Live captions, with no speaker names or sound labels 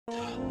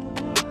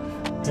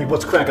Hey,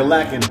 what's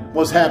crack-a-lackin'?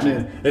 What's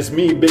happening? It's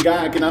me, Big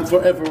Ike, and I'm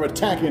forever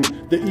attacking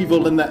the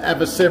evil and the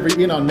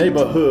adversary in our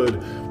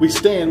neighborhood. We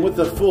stand with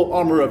the full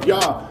armor of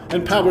Yah,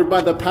 empowered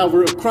by the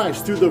power of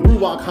Christ through the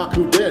Ruach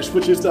HaKodesh,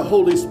 which is the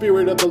Holy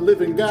Spirit of the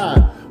living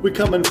God. We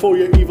coming for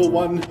you, evil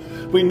one.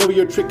 We know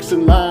your tricks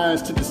and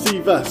lies to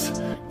deceive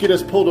us. Get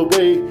us pulled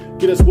away,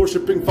 get us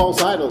worshiping false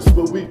idols,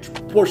 but we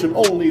worship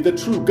only the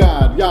true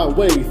God,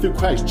 Yahweh, through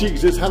Christ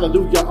Jesus,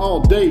 hallelujah, all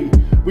day.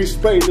 We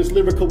spray this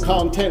lyrical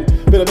content,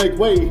 better make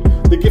way.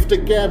 The gift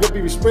of Gad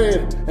will be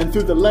spread, and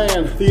through the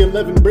land, the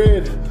unleavened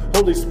bread.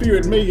 Holy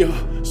Spirit, may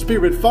your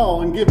spirit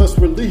fall and give us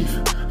relief,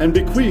 and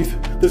bequeath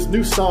this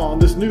new song,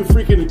 this new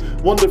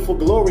freaking wonderful,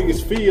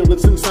 glorious feel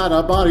that's inside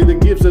our body that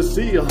gives us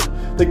zeal,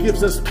 that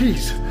gives us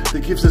peace,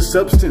 that gives us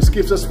substance,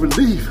 gives us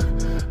relief.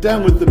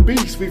 Down with the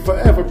beast, we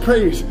forever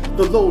praise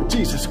the Lord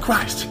Jesus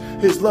Christ.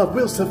 His love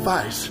will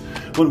suffice.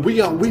 When we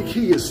are weak,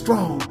 He is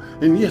strong.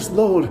 And yes,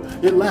 Lord,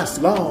 it lasts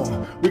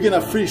long. We're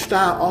gonna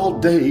freestyle all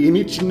day in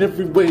each and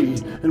every way.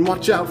 And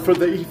watch out for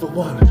the evil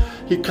one.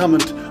 He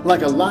coming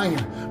like a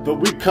lion, but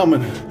we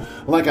coming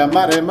like a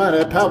mighty,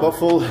 mighty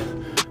powerful,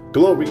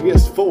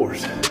 glorious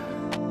force.